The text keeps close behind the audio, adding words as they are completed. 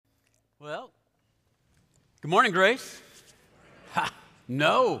Well, good morning, Grace.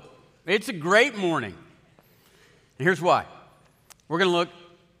 No, it's a great morning. And here's why. We're going to look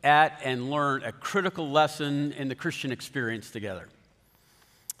at and learn a critical lesson in the Christian experience together.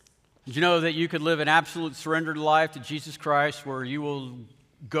 Did you know that you could live an absolute surrendered life to Jesus Christ where you will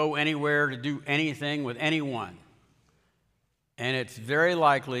go anywhere to do anything with anyone? And it's very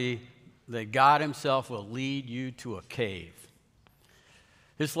likely that God himself will lead you to a cave.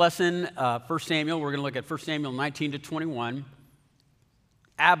 This lesson, 1 Samuel, we're going to look at 1 Samuel 19 to 21,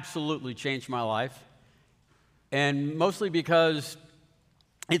 absolutely changed my life. And mostly because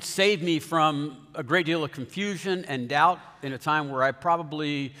it saved me from a great deal of confusion and doubt in a time where I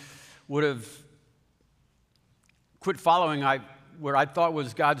probably would have quit following what I thought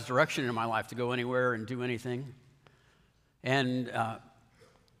was God's direction in my life to go anywhere and do anything. And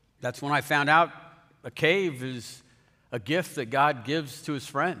that's when I found out a cave is a gift that God gives to his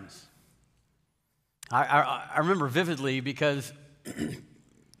friends. I remember vividly because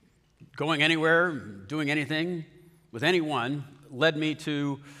going anywhere, doing anything with anyone led me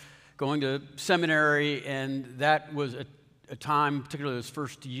to going to seminary, and that was a time, particularly this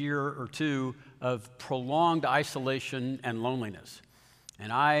first year or two, of prolonged isolation and loneliness.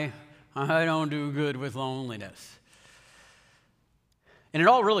 And I don't do good with loneliness. And it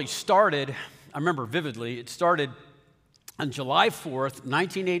all really started, I remember vividly, it started on July 4th,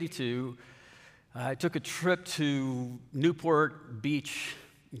 1982. I took a trip to Newport Beach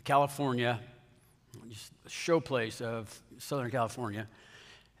in California, just a show place of Southern California.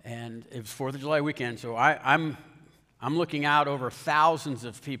 And it was 4th of July weekend, so I'm looking out over thousands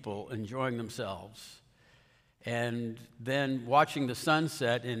of people enjoying themselves. And then watching the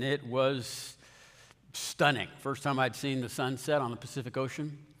sunset, and it was stunning. First time I'd seen the sunset on the Pacific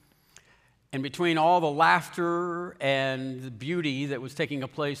Ocean. And between all the laughter and the beauty that was taking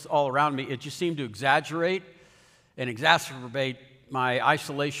place all around me, it just seemed to exaggerate and exacerbate my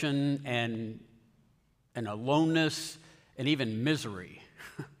isolation and aloneness and even misery.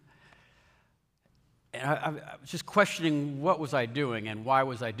 And I was just questioning what was I doing and why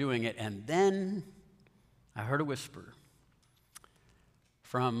was I doing it. And then I heard a whisper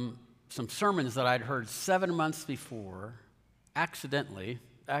from some sermons that I'd heard 7 months before, accidentally.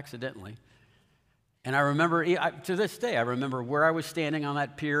 And I remember, to this day, I remember where I was standing on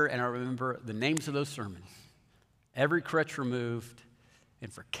that pier, and I remember the names of those sermons. Every Crutch Removed,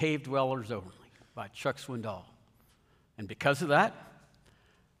 and For Cave Dwellers Only, by Chuck Swindoll. And because of that,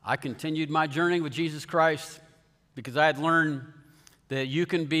 I continued my journey with Jesus Christ, because I had learned that you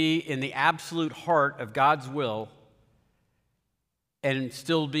can be in the absolute heart of God's will and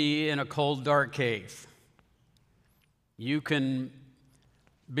still be in a cold, dark cave. You can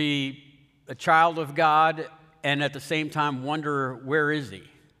be a child of God and at the same time wonder, where is he?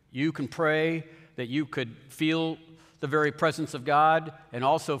 You can pray that you could feel the very presence of God and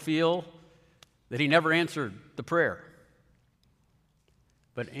also feel that he never answered the prayer.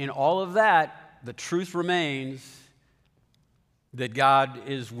 But in all of that, the truth remains that God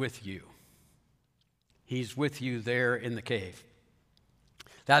is with you. He's with you there in the cave.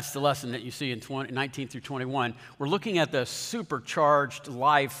 That's the lesson that you see in 19 through 21. We're looking at the supercharged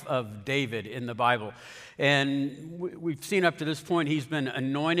life of David in the Bible. And we've seen up to this point, he's been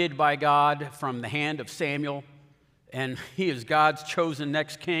anointed by God from the hand of Samuel. And he is God's chosen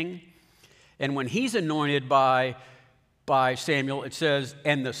next king. And when he's anointed by Samuel, it says,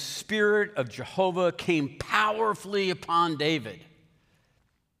 and the Spirit of Jehovah came powerfully upon David.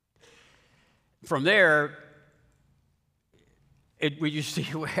 From there, you see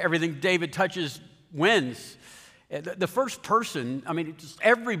everything David touches wins. The first person,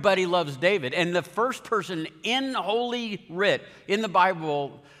 everybody loves David. And the first person in Holy Writ, in the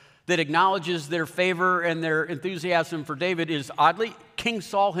Bible, that acknowledges their favor and their enthusiasm for David is, oddly, King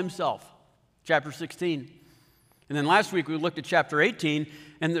Saul himself, chapter 16. And then last week we looked at chapter 18,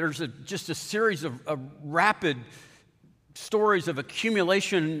 and there's just a series of rapid stories of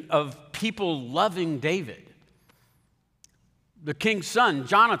accumulation of people loving David. The king's son,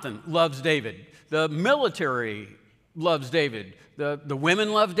 Jonathan, loves David. The military loves David. The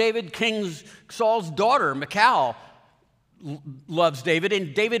women love David. King Saul's daughter, Michal, loves David,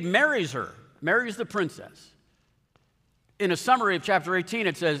 and David marries her, marries the princess. In a summary of chapter 18,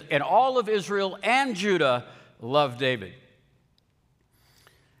 it says, and all of Israel and Judah loved David.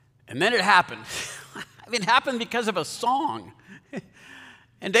 And then it happened. It happened because of a song.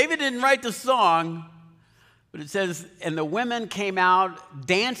 And David didn't write the song, but it says, and the women came out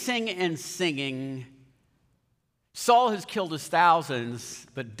dancing and singing. Saul has killed his thousands,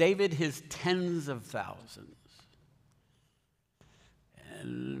 but David his tens of thousands.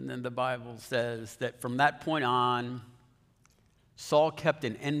 And then the Bible says that from that point on, Saul kept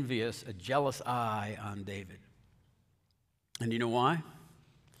an envious, a jealous eye on David. And you know why?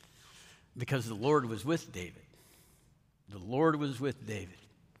 Because the Lord was with David. The Lord was with David.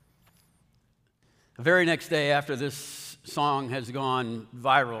 The very next day after this song has gone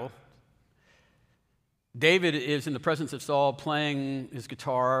viral, David is in the presence of Saul playing his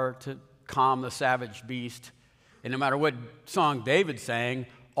guitar to calm the savage beast. And no matter what song David sang,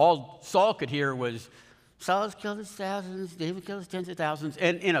 all Saul could hear was, Saul has killed his thousands, David killed his tens of thousands,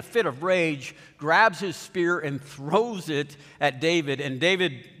 and in a fit of rage, grabs his spear and throws it at David, and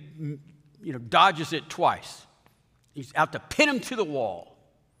David, dodges it twice. He's out to pin him to the wall.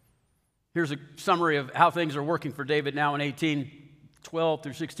 Here's a summary of how things are working for David now in 18:12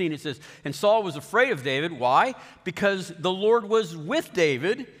 through 16. It says, and Saul was afraid of David. Why? Because the Lord was with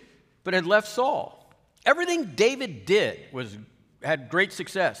David, but had left Saul. Everything David did had great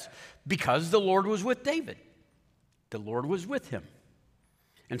success because the Lord was with David. The Lord was with him.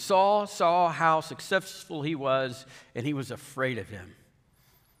 And Saul saw how successful he was, and he was afraid of him.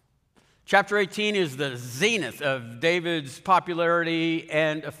 Chapter 18 is the zenith of David's popularity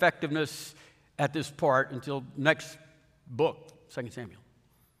and effectiveness at this part until next book, 2 Samuel.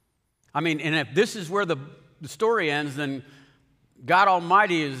 And if this is where the story ends, then God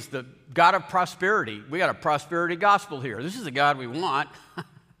Almighty is the God of prosperity. We got a prosperity gospel here. This is the God we want.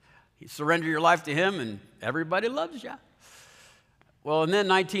 You surrender your life to him and everybody loves you. Well, and then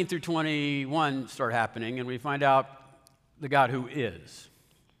 19 through 21 start happening, and we find out the God who is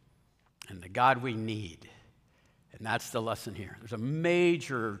and the God we need. And that's the lesson here. There's a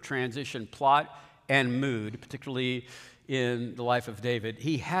major transition plot and mood, particularly in the life of David.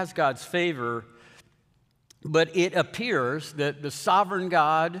 He has God's favor, but it appears that the sovereign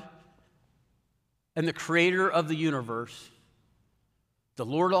God and the creator of the universe, the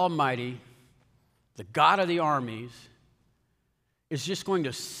Lord Almighty, the God of the armies, is just going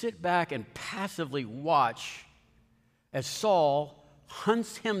to sit back and passively watch as Saul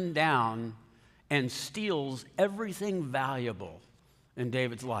hunts him down and steals everything valuable in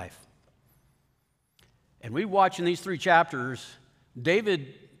David's life. And we watch in these 3 chapters,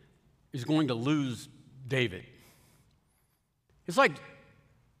 David is going to lose David. It's like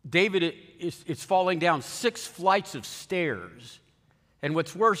David is falling down 6 flights of stairs. And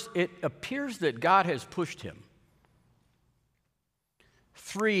what's worse, it appears that God has pushed him.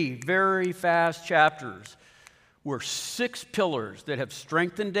 3 very fast chapters were 6 pillars that have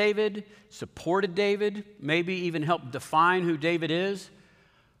strengthened David, supported David, maybe even helped define who David is.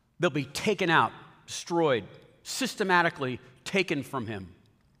 They'll be taken out, destroyed, systematically taken from him.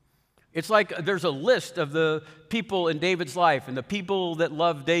 It's like there's a list of the people in David's life and the people that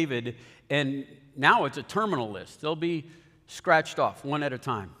love David, and now it's a terminal list. They'll be scratched off one at a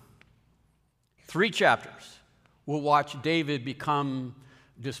time. 3 chapters will watch David become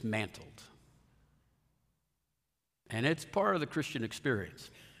dismantled. And it's part of the Christian experience.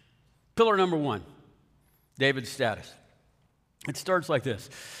 Pillar number 1, David's status. It starts like this.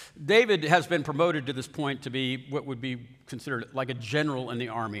 David has been promoted to this point to be what would be considered like a general in the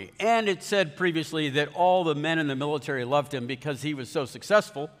army. And it said previously that all the men in the military loved him because he was so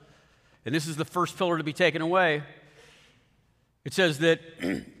successful. And this is the first pillar to be taken away. It says that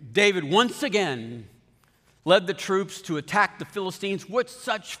David once again led the troops to attack the Philistines with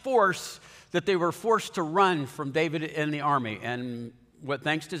such force that they were forced to run from David and the army. And what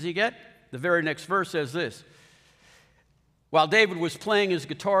thanks does he get? The very next verse says this. While David was playing his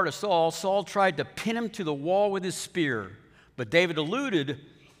guitar to Saul, Saul tried to pin him to the wall with his spear. But David eluded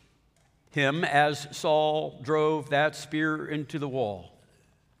him as Saul drove that spear into the wall.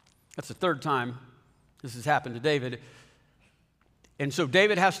 That's the 3rd time this has happened to David. And so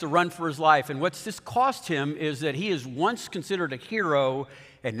David has to run for his life. And what's this cost him is that he is once considered a hero,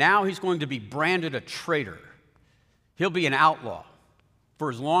 and now he's going to be branded a traitor. He'll be an outlaw for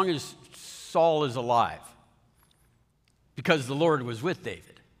as long as Saul is alive, because the Lord was with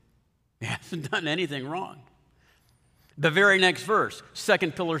David. He hasn't done anything wrong. The very next verse,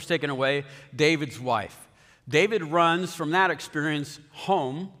 2nd pillar is taken away, David's wife. David runs from that experience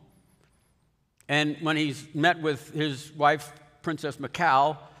home, and when he's met with his wife, Princess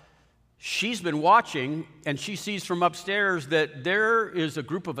Michal, she's been watching, and she sees from upstairs that there is a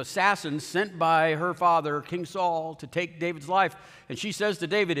group of assassins sent by her father, King Saul, to take David's life. And she says to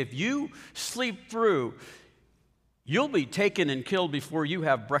David, if you sleep through, you'll be taken and killed before you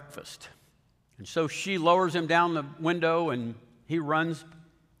have breakfast. And so she lowers him down the window, and he runs.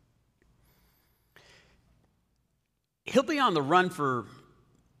 He'll be on the run for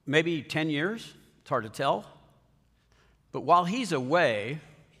maybe 10 years. It's hard to tell. But while he's away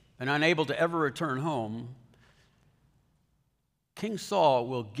and unable to ever return home, King Saul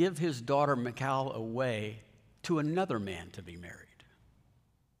will give his daughter Michal away to another man to be married.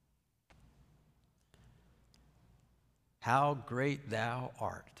 How great thou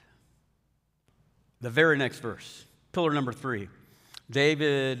art. The very next verse, pillar number 3.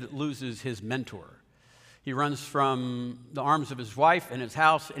 David loses his mentor. He runs from the arms of his wife and his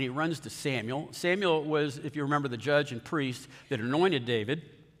house, and he runs to Samuel. Samuel was, if you remember, the judge and priest that anointed David.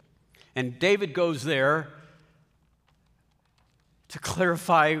 And David goes there to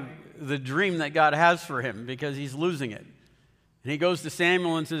clarify the dream that God has for him because he's losing it. And he goes to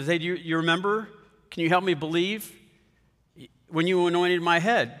Samuel and says, hey, do you remember? Can you help me believe? When you anointed my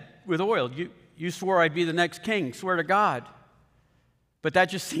head with oil, you swore I'd be the next king. Swear to God. But that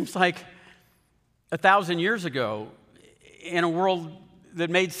just seems like 1,000 years ago in a world that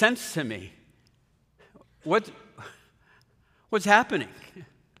made sense to me. What's happening?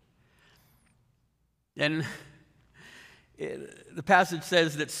 And the passage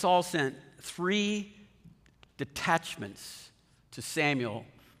says that Saul sent 3 detachments to Samuel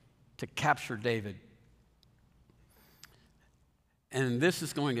to capture David. And this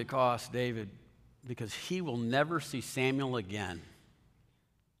is going to cost David because he will never see Samuel again.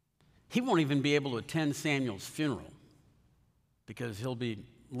 He won't even be able to attend Samuel's funeral because he'll be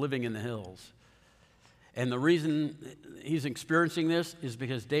living in the hills. And the reason he's experiencing this is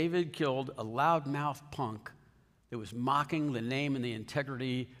because David killed a loudmouth punk that was mocking the name and the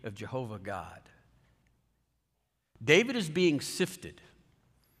integrity of Jehovah God. David is being sifted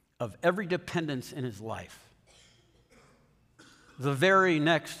of every dependence in his life. The very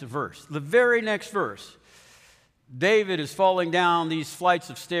next verse, David is falling down these flights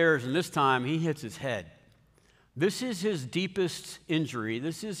of stairs, and this time he hits his head. This is his deepest injury.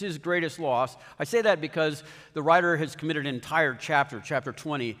 This is his greatest loss. I say that because the writer has committed an entire chapter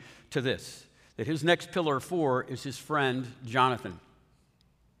 20, to this, that his next pillar 4 is his friend Jonathan.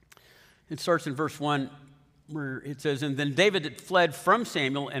 It starts in verse 1 where it says, and then David fled from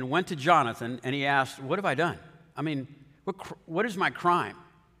Samuel and went to Jonathan, and he asked, what have I done? I mean, what is my crime?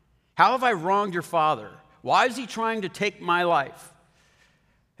 How have I wronged your father? Why is he trying to take my life?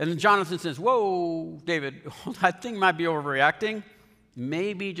 And then Jonathan says, whoa, David, I think might be overreacting.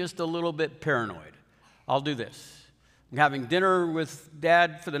 Maybe just a little bit paranoid. I'll do this. I'm having dinner with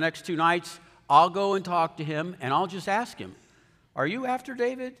Dad for the next 2 nights. I'll go and talk to him, and I'll just ask him, are you after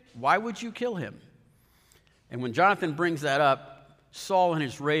David? Why would you kill him? And when Jonathan brings that up, Saul in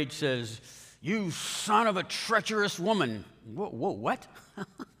his rage says, you son of a treacherous woman. Whoa, what?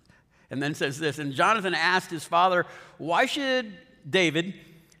 And then says this, and Jonathan asked his father, why should David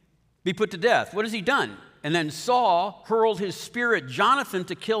be put to death? What has he done? And then Saul hurled his spear at Jonathan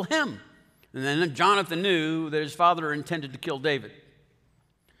to kill him. And then Jonathan knew that his father intended to kill David.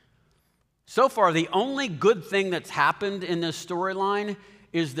 So far, the only good thing that's happened in this storyline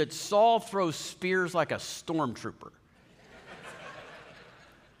is that Saul throws spears like a stormtrooper.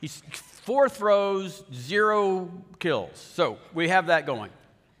 He's 4 throws, 0 kills. So we have that going.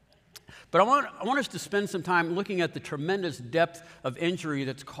 But I want us to spend some time looking at the tremendous depth of injury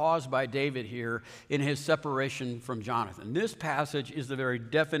that's caused by David here in his separation from Jonathan. This passage is the very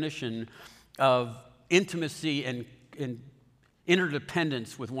definition of intimacy and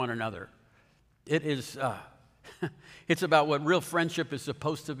interdependence with one another. It is, it's about what real friendship is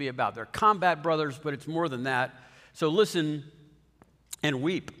supposed to be about. They're combat brothers, but it's more than that. So listen and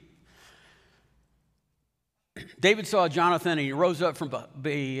weep. David saw Jonathan, and he rose up from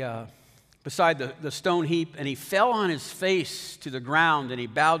beside the stone heap, and he fell on his face to the ground, and he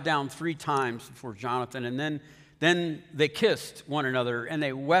bowed down 3 times before Jonathan. And then they kissed one another, and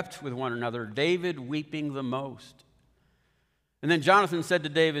they wept with one another, David weeping the most. And then Jonathan said to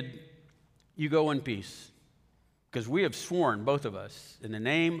David, you go in peace, because we have sworn, both of us, in the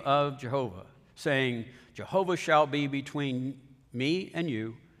name of Jehovah, saying, Jehovah shall be between me and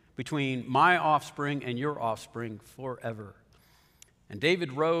you, between my offspring and your offspring forever. And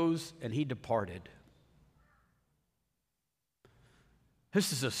David rose and he departed.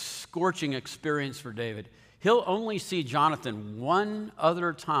 This is a scorching experience for David. He'll only see Jonathan one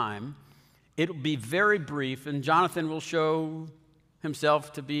other time. It'll be very brief, and Jonathan will show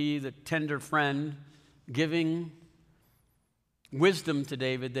himself to be the tender friend, giving wisdom to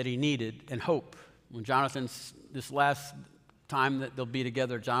David that he needed and hope. When Jonathan's, this last time that they'll be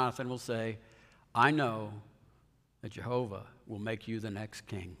together, Jonathan will say, I know that Jehovah will make you the next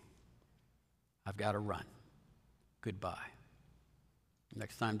king. I've got to run. Goodbye.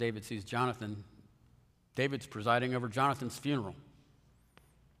 Next time David sees Jonathan, David's presiding over Jonathan's funeral.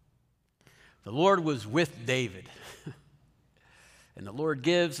 The Lord was with David. And the Lord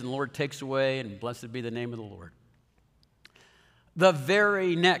gives and the Lord takes away, and blessed be the name of the Lord. The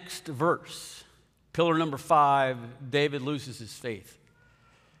very next verse, pillar number 5, David loses his faith.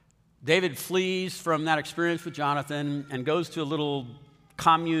 David flees from that experience with Jonathan and goes to a little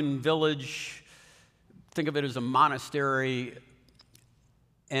commune village. Think of it as a monastery.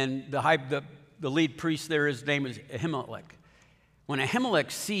 And the lead priest there, his name is Ahimelech. When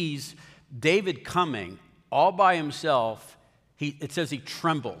Ahimelech sees David coming all by himself, it says he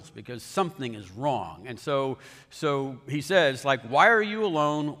trembles because something is wrong. And so he says, like, why are you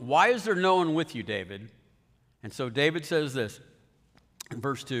alone? Why is there no one with you, David? And so David says this in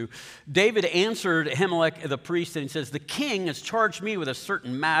verse 2. David answered Ahimelech the priest, and he says, the king has charged me with a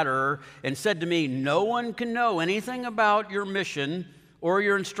certain matter and said to me, no one can know anything about your mission or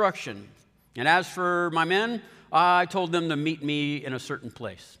your instruction. And as for my men, I told them to meet me in a certain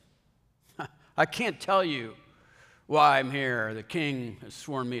place. I can't tell you why I'm here. The king has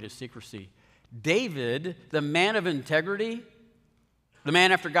sworn me to secrecy. David, the man of integrity, the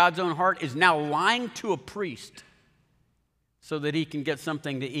man after God's own heart, is now lying to a priest so that he can get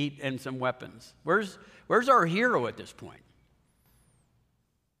something to eat and some weapons. Where's our hero at this point?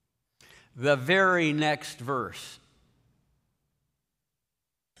 The very next verse.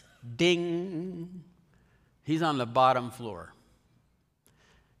 Ding. He's on the bottom floor.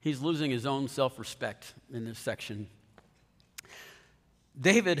 He's losing his own self-respect in this section.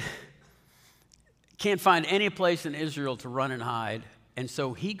 David can't find any place in Israel to run and hide, and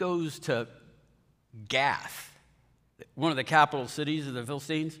so he goes to Gath, one of the capital cities of the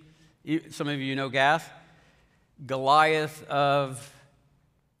Philistines. Some of you know Gath. Goliath of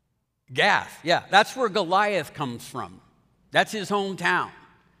Gath. Yeah, that's where Goliath comes from. That's his hometown.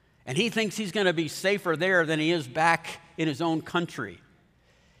 And he thinks he's going to be safer there than he is back in his own country.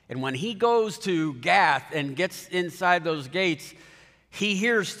 And when he goes to Gath and gets inside those gates, he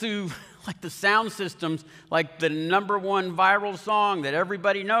hears through like the sound systems, like the number one viral song that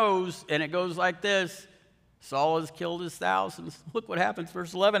everybody knows, and it goes like this: Saul has killed his thousands. Look what happens,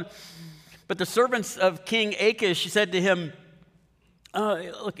 verse 11. But the servants of King Achish said to him,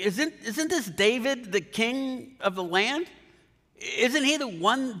 look, isn't this David, the king of the land? Isn't he the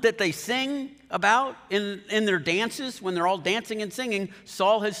one that they sing about in their dances when they're all dancing and singing?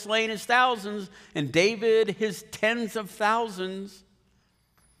 Saul has slain his thousands and David his tens of thousands.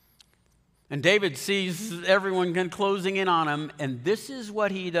 And David sees everyone closing in on him, and this is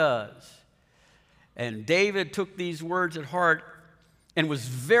what he does. And David took these words at heart and was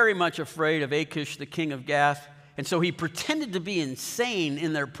very much afraid of Achish, the king of Gath. And so he pretended to be insane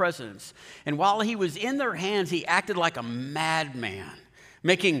in their presence. And while he was in their hands, he acted like a madman,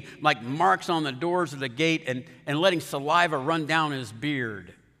 making like marks on the doors of the gate and letting saliva run down his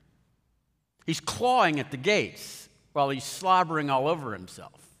beard. He's clawing at the gates while he's slobbering all over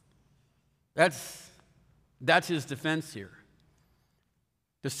himself. That's his defense here.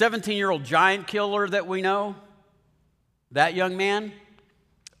 The 17-year-old giant killer that we know, that young man,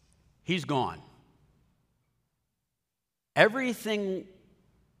 he's gone. Everything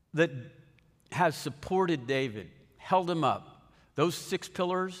that has supported David, held him up, those 6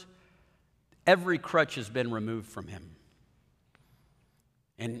 pillars, every crutch has been removed from him.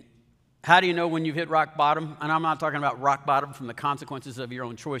 And how do you know when you've hit rock bottom? And I'm not talking about rock bottom from the consequences of your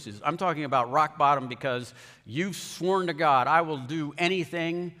own choices. I'm talking about rock bottom because you've sworn to God, I will do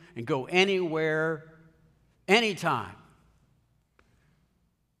anything and go anywhere, anytime.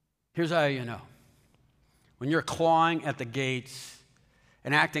 Here's how you know. When you're clawing at the gates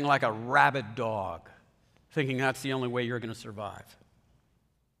and acting like a rabid dog, thinking that's the only way you're going to survive.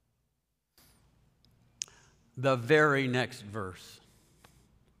 The very next verse.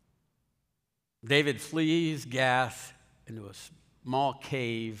 David flees Gath into a small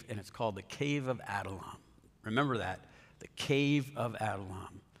cave, and it's called the Cave of Adullam. Remember that, the Cave of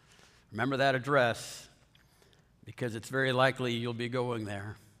Adullam. Remember that address, because it's very likely you'll be going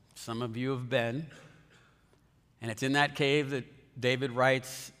there. Some of you have been. And it's in that cave that David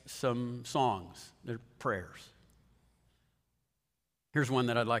writes some songs. They're prayers. Here's one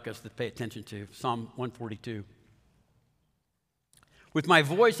that I'd like us to pay attention to, Psalm 142. With my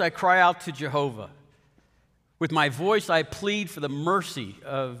voice I cry out to Jehovah. With my voice I plead for the mercy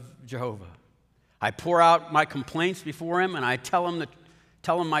of Jehovah. I pour out my complaints before him, and I tell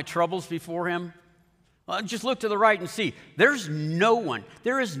him my troubles before him. Well, just look to the right and see. There's no one.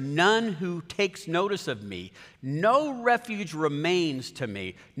 There is none who takes notice of me. No refuge remains to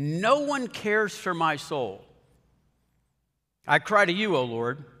me. No one cares for my soul. I cry to you, O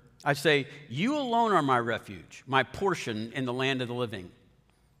Lord. I say, you alone are my refuge, my portion in the land of the living.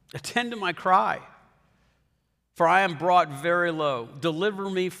 Attend to my cry. For I am brought very low. Deliver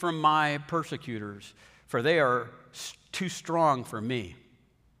me from my persecutors, for they are too strong for me.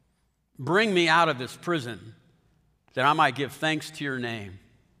 Bring me out of this prison, that I might give thanks to your name.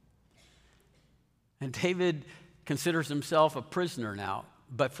 And David considers himself a prisoner now,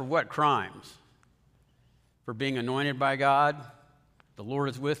 but for what crimes? For being anointed by God, the Lord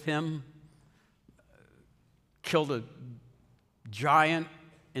is with him, killed a giant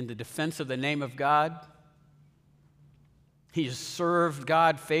in the defense of the name of God. He's served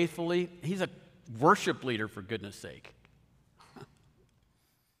God faithfully. He's a worship leader, for goodness sake.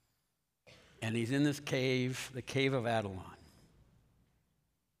 And he's in this cave, the cave of Adullam.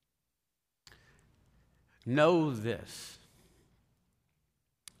 Know this,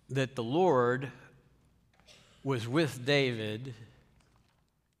 that the Lord was with David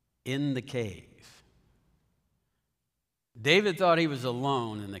in the cave. David thought he was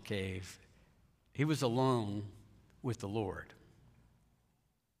alone in the cave. He was alone with the Lord.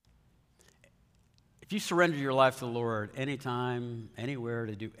 If you surrender your life to the Lord anytime, anywhere,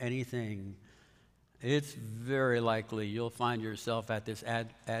 to do anything, it's very likely you'll find yourself at this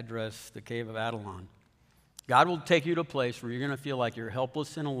address, the Cave of Adullam. God will take you to a place where you're going to feel like you're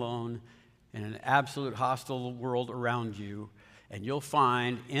helpless and alone in an absolute hostile world around you, and you'll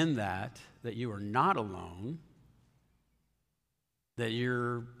find in that you are not alone, that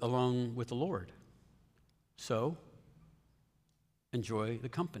you're alone with the Lord. So, enjoy the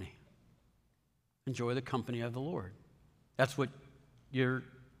company. Enjoy the company of the Lord. That's what you're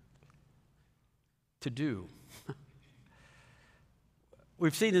to do.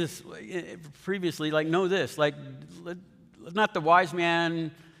 We've seen this previously, know this, let not the wise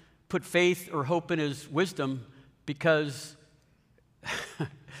man put faith or hope in his wisdom, because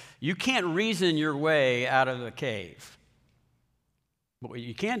you can't reason your way out of the cave. But what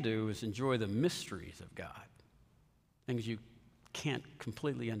you can do is enjoy the mysteries of God, things you can't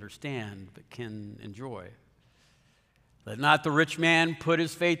completely understand but can enjoy. Let not the rich man put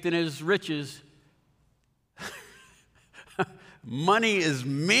his faith in his riches. Money is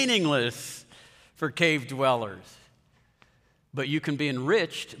meaningless for cave dwellers, but you can be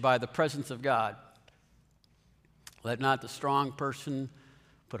enriched by the presence of God. Let not the strong person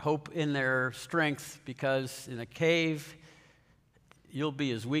put hope in their strength, because in a cave you'll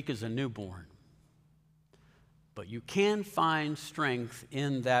be as weak as a newborn. But you can find strength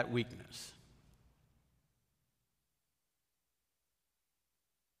in that weakness.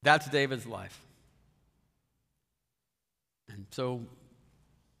 That's David's life. And so,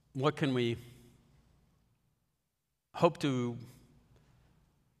 what can we hope to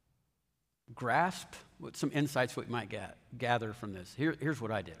grasp? What some insights we might gather from this? Here's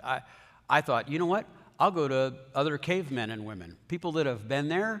what I did. I thought, you know what? I'll go to other cavemen and women, people that have been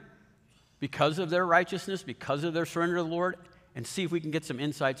there because of their righteousness, because of their surrender to the Lord, and see if we can get some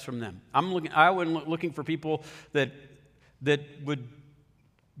insights from them. I went looking for people that would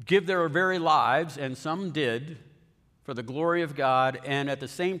give their very lives, and some did, for the glory of God, and at the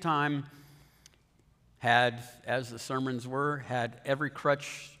same time had, as the sermons were, had every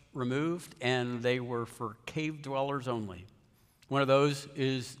crutch removed, and they were for cave dwellers only. One of those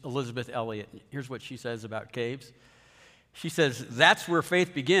is Elizabeth Elliot. Here's what she says about caves. She says, that's where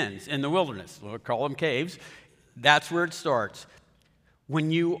faith begins, in the wilderness. We'll call them caves. That's where it starts. When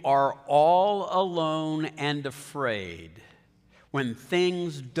you are all alone and afraid, when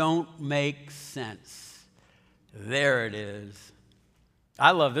things don't make sense, there it is.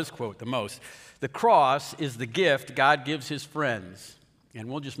 I love this quote the most. The cross is the gift God gives his friends. And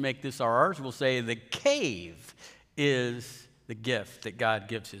we'll just make this ours. We'll say the cave is the gift that God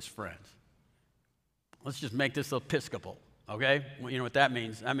gives his friends. Let's just make this Episcopal, okay? Well, you know what that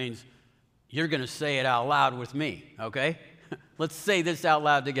means? That means you're going to say it out loud with me, okay? Let's say this out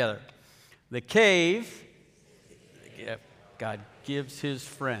loud together. The cave, the gift God gives his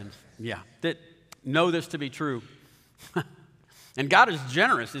friends. Yeah, know this to be true. And God is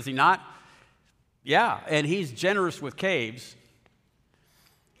generous, is he not? Yeah, and he's generous with caves.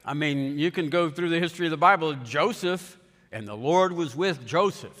 I mean, you can go through the history of the Bible. Joseph, and the Lord was with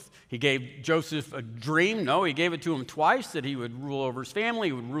Joseph. He gave Joseph a dream. No, he gave it to him twice, that he would rule over his family,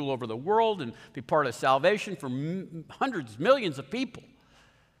 he would rule over the world, and be part of salvation for hundreds, millions of people.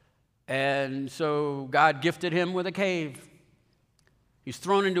 And so God gifted him with a cave. He's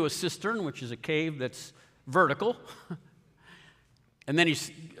thrown into a cistern, which is a cave that's vertical. And then he's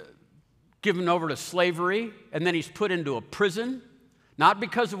given over to slavery, and then he's put into a prison, not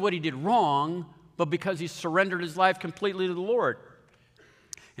because of what he did wrong, but because he surrendered his life completely to the Lord.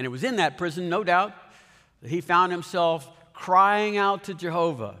 And it was in that prison, no doubt, that he found himself crying out to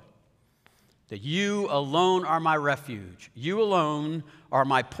Jehovah that you alone are my refuge. You alone are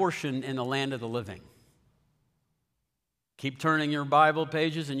my portion in the land of the living. Keep turning your Bible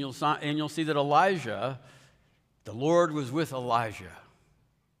pages and you'll see that Elijah, the Lord was with Elijah.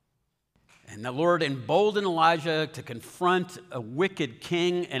 And the Lord emboldened Elijah to confront a wicked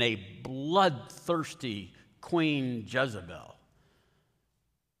king and a bloodthirsty Queen Jezebel.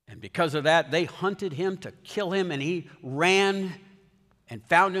 And because of that, they hunted him to kill him, and he ran and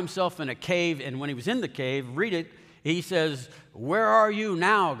found himself in a cave. And when he was in the cave, read it, he says, "Where are you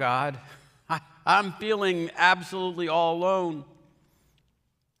now, God? I'm feeling absolutely all alone."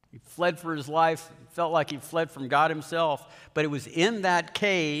 He fled for his life, felt like he fled from God himself. But it was in that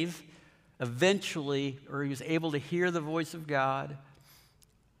cave, eventually, where he was able to hear the voice of God.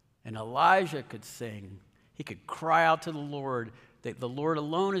 And Elijah could sing. He could cry out to the Lord that the Lord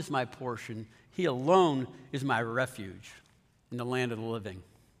alone is my portion. He alone is my refuge in the land of the living.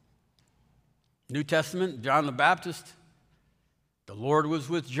 New Testament, John the Baptist, the Lord was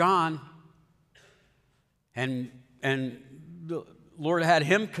with John. And the Lord had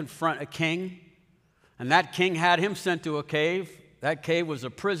him confront a king. And that king had him sent to a cave. That cave was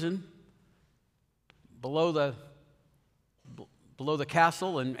a prison below the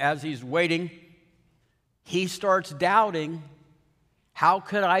castle. And as he's waiting, he starts doubting, how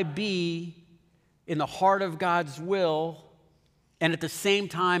could I be in the heart of God's will and at the same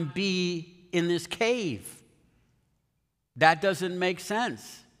time be in this cave? That doesn't make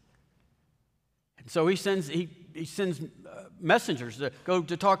sense. And so he sends messengers to go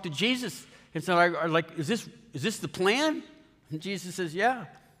to talk to Jesus and say, like, is this the plan? And Jesus says, yeah,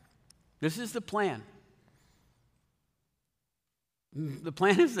 this is the plan. The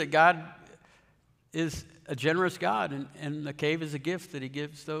plan is that God is a generous God, and the cave is a gift that he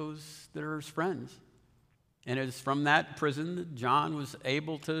gives those that are his friends. And it is from that prison that John was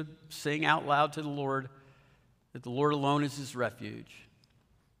able to sing out loud to the Lord that the Lord alone is his refuge.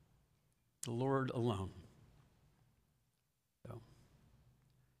 The Lord alone. So,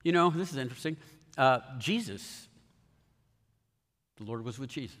 this is interesting. Jesus, the Lord was with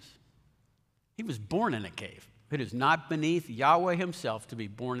Jesus. He was born in a cave. It is not beneath Yahweh himself to be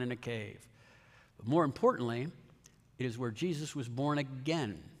born in a cave. But more importantly, it is where Jesus was born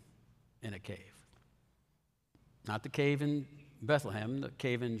again in a cave. Not the cave in Bethlehem, the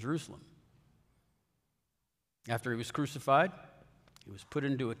cave in Jerusalem. After he was crucified, he was put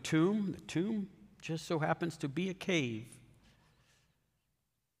into a tomb. The tomb just so happens to be a cave.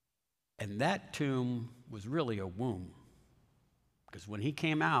 And that tomb was really a womb. Because when he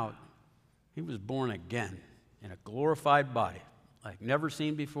came out, he was born again in a glorified body, like never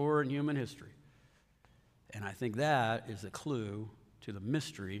seen before in human history. And I think that is a clue to the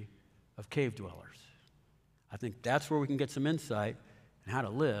mystery of cave dwellers. I think that's where we can get some insight on how to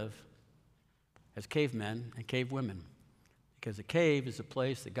live as cavemen and cave women. Because a cave is a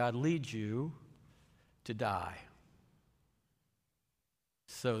place that God leads you to die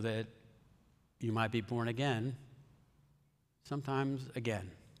so that you might be born again, sometimes again.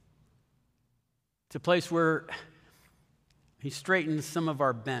 It's a place where he straightens some of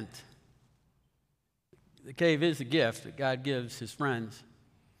our bent. The cave is a gift that God gives his friends.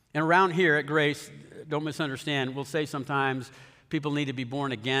 And around here at Grace, don't misunderstand, we'll say sometimes people need to be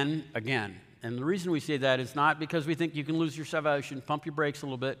born again. And the reason we say that is not because we think you can lose your salvation, pump your brakes a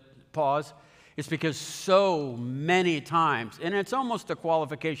little bit, pause. It's because so many times, and it's almost a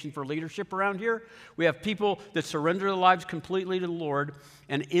qualification for leadership around here, we have people that surrender their lives completely to the Lord,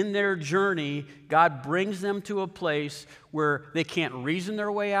 and in their journey, God brings them to a place where they can't reason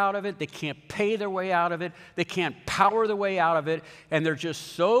their way out of it, they can't pay their way out of it, they can't power their way out of it, and they're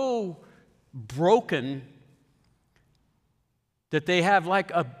just so broken that they have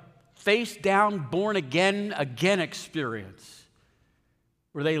like a face-down, born-again experience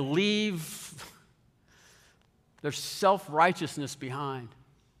where they leave their self-righteousness behind.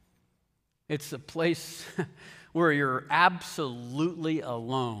 It's a place where you're absolutely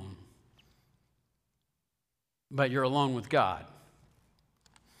alone, but you're alone with God.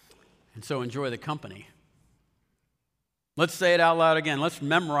 And so enjoy the company. Let's say it out loud again. Let's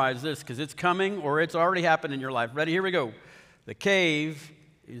memorize this because it's coming or it's already happened in your life. Ready? Here we go. The cave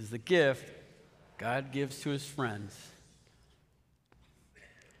is the gift God gives to his friends.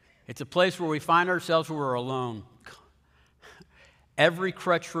 It's a place where we find ourselves where we're alone. Every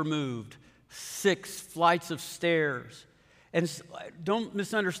crutch removed, 6 flights of stairs. And don't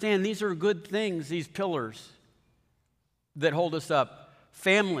misunderstand, these are good things, these pillars that hold us up.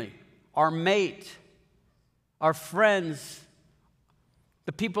 Family, our mate, our friends,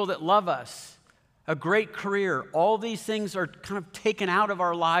 the people that love us, a great career. All these things are kind of taken out of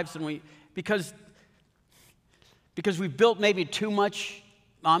our lives because we've built maybe too much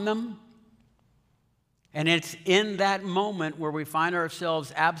on them. And it's in that moment where we find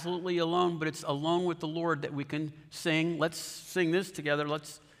ourselves absolutely alone, but it's alone with the Lord that we can sing. Let's sing this together.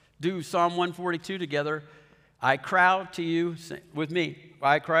 Let's do Psalm 142 together. I cry out to you, with me.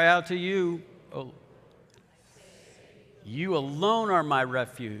 I cry out to you. Oh, you alone are my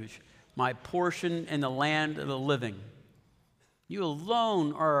refuge, my portion in the land of the living. You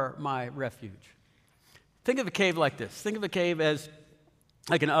alone are my refuge. Think of a cave like this. Think of a cave as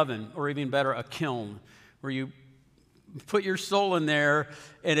like an oven, or even better, a kiln, where you put your soul in there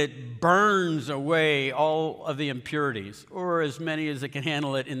and it burns away all of the impurities, or as many as it can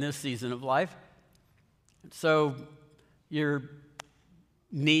handle it in this season of life. So your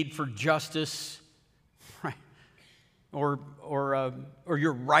need for justice, right, or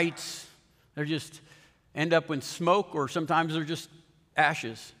your rights, they're just end up in smoke, or sometimes they're just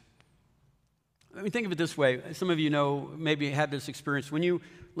ashes. I mean, think of it this way. Some of you know, maybe had this experience. When you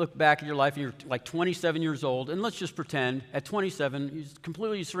look back at your life and you're like 27 years old, and let's just pretend at 27, you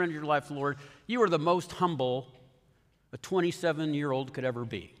completely surrendered your life to the Lord. You are the most humble a 27-year-old could ever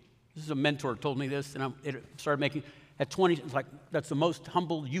be. This is a mentor told me this, and it started making, at 20, it's like, that's the most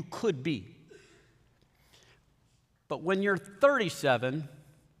humble you could be. But when you're 37,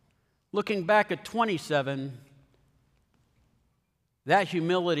 looking back at 27, that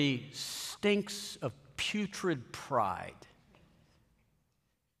humility stinks of putrid pride.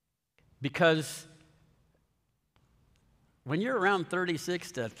 Because when you're around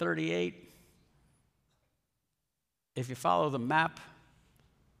 36 to 38, if you follow the map,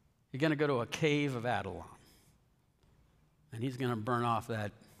 you're going to go to a cave of Adullam. And he's going to burn off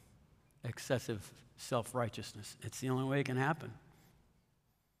that excessive self-righteousness. It's the only way it can happen.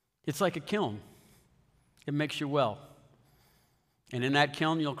 It's like a kiln. It makes you well. And in that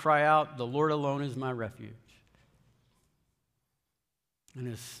kiln, you'll cry out, the Lord alone is my refuge. In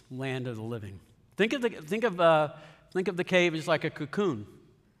this land of the living. Think of the cave as like a cocoon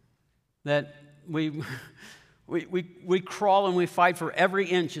that we crawl and we fight for every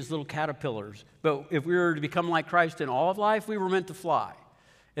inch as little caterpillars. But if we were to become like Christ in all of life, we were meant to fly.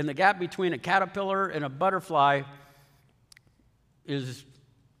 And the gap between a caterpillar and a butterfly is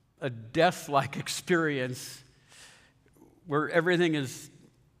a death-like experience where everything is,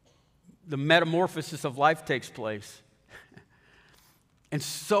 the metamorphosis of life takes place. And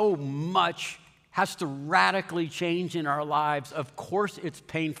so much has to radically change in our lives. Of course, it's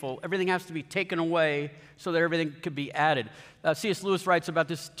painful. Everything has to be taken away so that everything could be added. C.S. Lewis writes about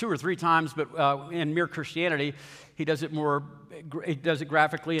this 2 or 3 times, but in Mere Christianity, he does it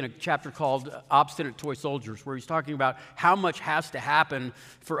graphically in a chapter called Obstinate Toy Soldiers, where he's talking about how much has to happen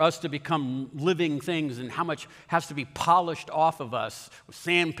for us to become living things and how much has to be polished off of us with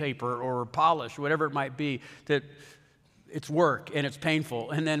sandpaper or polish, whatever it might be, that it's work and it's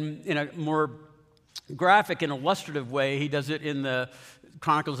painful. And then in a more graphic and illustrative way, he does it in the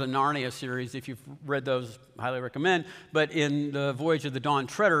Chronicles of Narnia series. If you've read those, highly recommend. But in the Voyage of the Dawn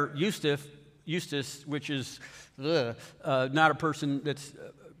Treader, Eustace, which is not a person that's,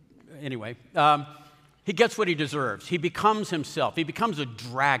 anyway, he gets what he deserves. He becomes himself. He becomes a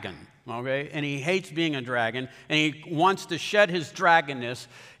dragon, okay? And he hates being a dragon, and he wants to shed his dragonness.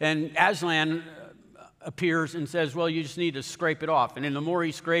 And Aslan appears and says, well, you just need to scrape it off. And then the more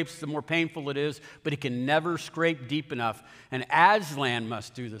he scrapes, the more painful it is, but he can never scrape deep enough. And Aslan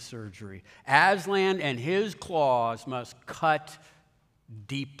must do the surgery. Aslan and his claws must cut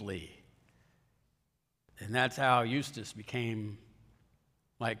deeply. And that's how Eustace became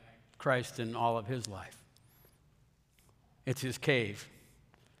like Christ in all of his life. It's his cave.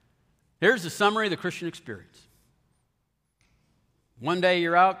 Here's the summary of the Christian experience. One day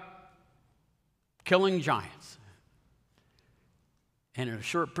you're out killing giants. And in a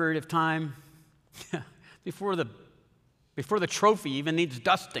short period of time, before the trophy even needs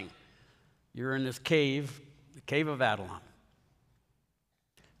dusting, you're in this cave, the cave of Adullam.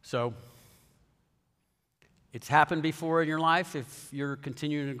 So, it's happened before in your life if you're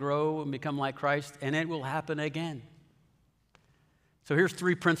continuing to grow and become like Christ, and it will happen again. So here's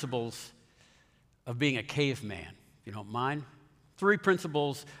 3 principles of being a caveman, if you don't mind. 3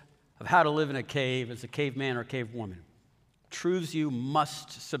 principles of how to live in a cave as a caveman or cavewoman. Truths you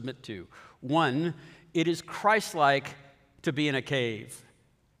must submit to. 1, it is Christ-like to be in a cave.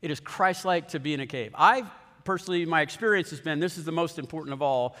 It is Christ-like to be in a cave. Personally, my experience has been this is the most important of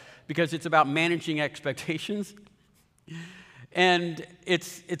all because it's about managing expectations. And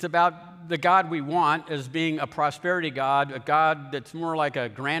it's about the God we want as being a prosperity God, a God that's more like a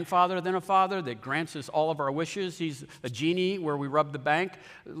grandfather than a father, that grants us all of our wishes. He's a genie where we rub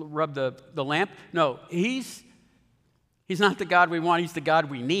the lamp. No, he's not the God we want. He's the God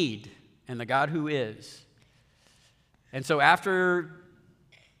we need and the God who is. And so after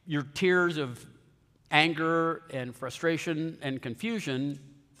your tears of anger and frustration and confusion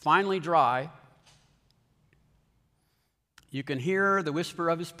finally dry, you can hear the whisper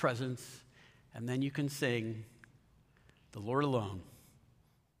of his presence, and then you can sing, "The Lord alone.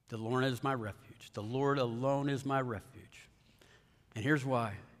 The Lord is my refuge. The Lord alone is my refuge." And here's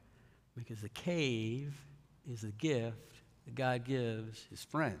why. Because the cave is a gift that God gives his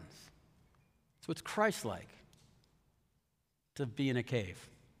friends. So it's Christ-like to be in a cave.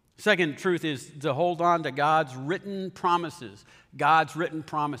 Second truth is to hold on to God's written promises. God's written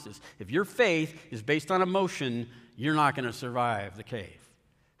promises. If your faith is based on emotion, you're not going to survive the cave.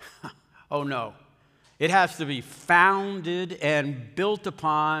 Oh no. It has to be founded and built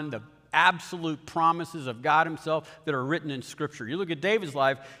upon the absolute promises of God himself that are written in Scripture. You look at David's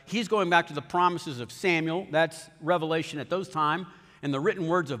life, he's going back to the promises of Samuel, that's Revelation at those times, and the written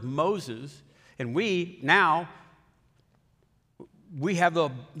words of Moses. And we have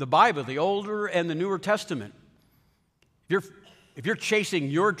the Bible, the Older and the Newer Testament. If you're chasing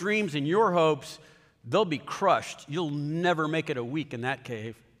your dreams and your hopes, they'll be crushed. You'll never make it a week in that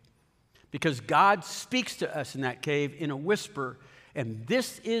cave. Because God speaks to us in that cave in a whisper, and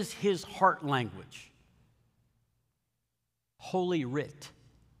this is his heart language. Holy Writ.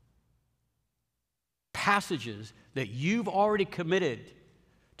 Passages that you've already committed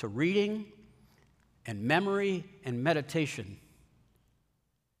to reading and memory and meditation.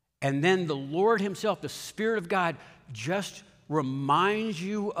 And then the Lord himself, the Spirit of God, just reminds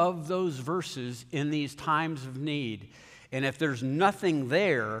you of those verses in these times of need. And if there's nothing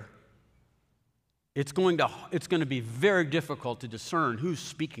there, it's going to be very difficult to discern who's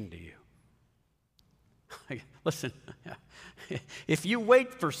speaking to you. Listen, if you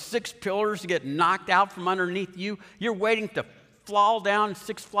wait for 6 pillars to get knocked out from underneath you, you're waiting to fall down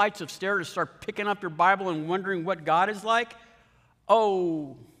 6 flights of stairs to start picking up your Bible and wondering what God is like.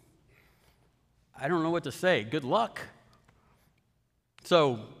 Oh, I don't know what to say. Good luck.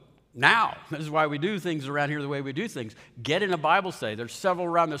 So now, this is why we do things around here the way we do things. Get in a Bible study. There's several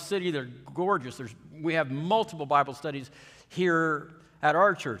around the city. They're gorgeous. We have multiple Bible studies here at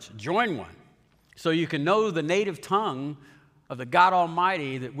our church. Join one so you can know the native tongue of the God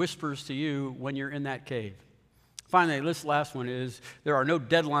Almighty that whispers to you when you're in that cave. Finally, this last one is there are no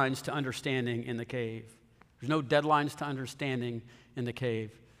deadlines to understanding in the cave. There's no deadlines to understanding in the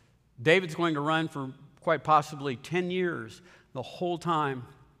cave. David's going to run for quite possibly 10 years the whole time.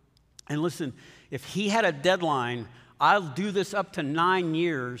 And listen, if he had a deadline, I'll do this up to 9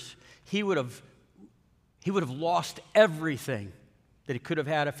 years, he would have lost everything that he could have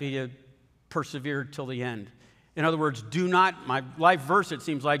had if he had persevered till the end. In other words, my life verse, it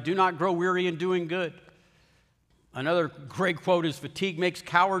seems like, do not grow weary in doing good. Another great quote is, fatigue makes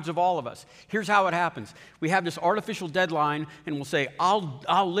cowards of all of us. Here's how it happens. We have this artificial deadline, and we'll say,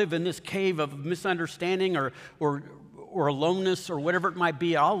 I'll live in this cave of misunderstanding or aloneness or whatever it might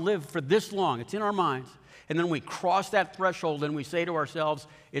be. I'll live for this long. It's in our minds. And then we cross that threshold and we say to ourselves,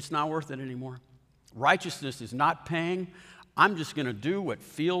 it's not worth it anymore. Righteousness is not paying. I'm just going to do what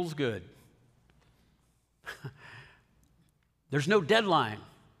feels good. There's no deadline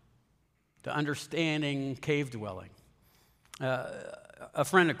to understanding cave dwelling. A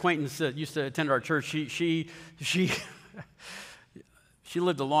friend, acquaintance that used to attend our church, she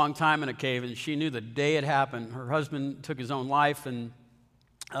lived a long time in a cave, and she knew the day it happened. Her husband took his own life and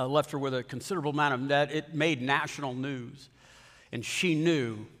left her with a considerable amount of debt. It made national news, and she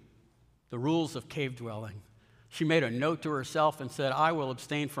knew the rules of cave dwelling. She made a note to herself and said, I will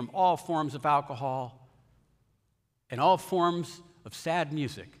abstain from all forms of alcohol and all forms of sad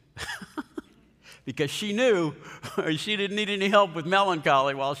music. Because she knew she didn't need any help with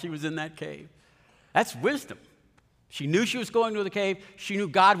melancholy while she was in that cave. That's wisdom. She knew she was going to the cave. She knew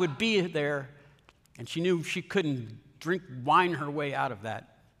God would be there. And she knew she couldn't whine her way out of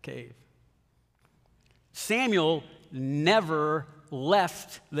that cave. Samuel never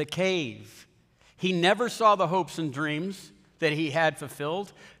left the cave. He never saw the hopes and dreams that he had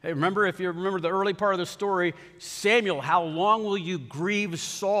fulfilled. Remember, if you remember the early part of the story, Samuel, how long will you grieve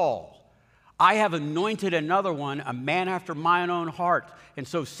Saul? I have anointed another one, a man after mine own heart. And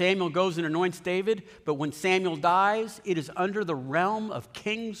so Samuel goes and anoints David, but when Samuel dies, it is under the realm of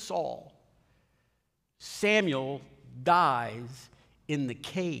King Saul. Samuel dies in the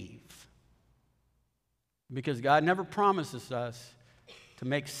cave because God never promises us to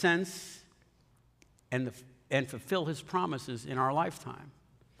make sense and fulfill his promises in our lifetime.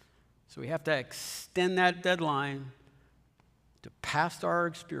 So we have to extend that deadline to past our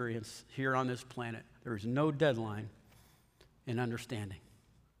experience here on this planet. There is no deadline in understanding.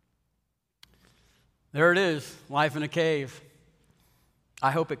 There it is, life in a cave.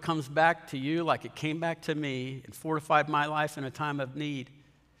 I hope it comes back to you like it came back to me and fortified my life in a time of need.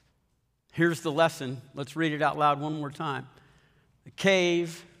 Here's the lesson. Let's read it out loud one more time. The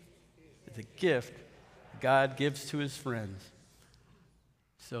cave is a gift God gives to his friends.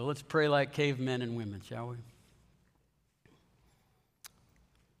 So let's pray like cavemen and women, shall we?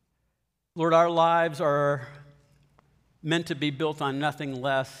 Lord, our lives are meant to be built on nothing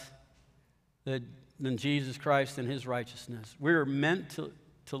less than Jesus Christ and his righteousness. We're meant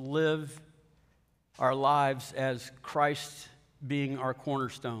to live our lives as Christ being our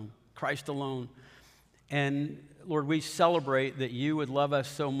cornerstone, Christ alone. And Lord, we celebrate that you would love us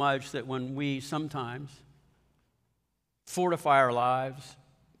so much that when we sometimes fortify our lives,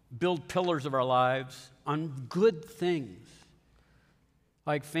 build pillars of our lives on good things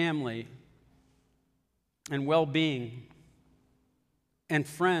like family and well-being and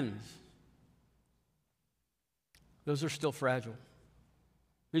friends, those are still fragile.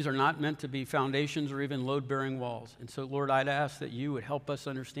 These are not meant to be foundations or even load-bearing walls. And so, Lord, I'd ask that you would help us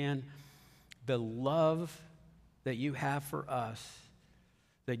understand the love that you have for us,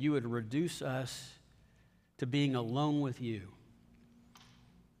 that you would reduce us to being alone with you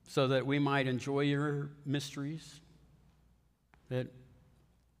so that we might enjoy your mysteries, that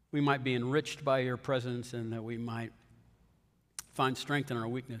we might be enriched by your presence, and that we might find strength in our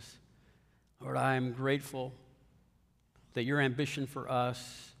weakness. Lord, I am grateful that your ambition for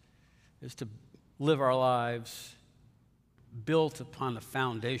us is to live our lives built upon the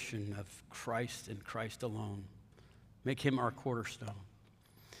foundation of Christ and Christ alone. Make him our cornerstone.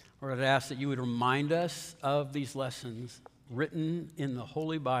 Lord, I'd ask that you would remind us of these lessons written in the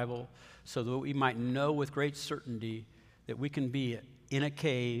Holy Bible so that we might know with great certainty that we can be in a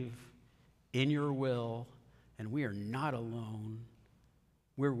cave, in your will, and we are not alone.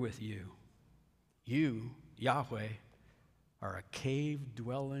 We're with you. You, Yahweh, are a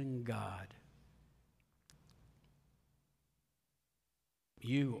cave-dwelling God.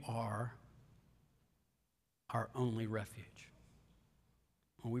 You are our only refuge.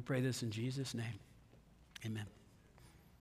 And we pray this in Jesus' name. Amen.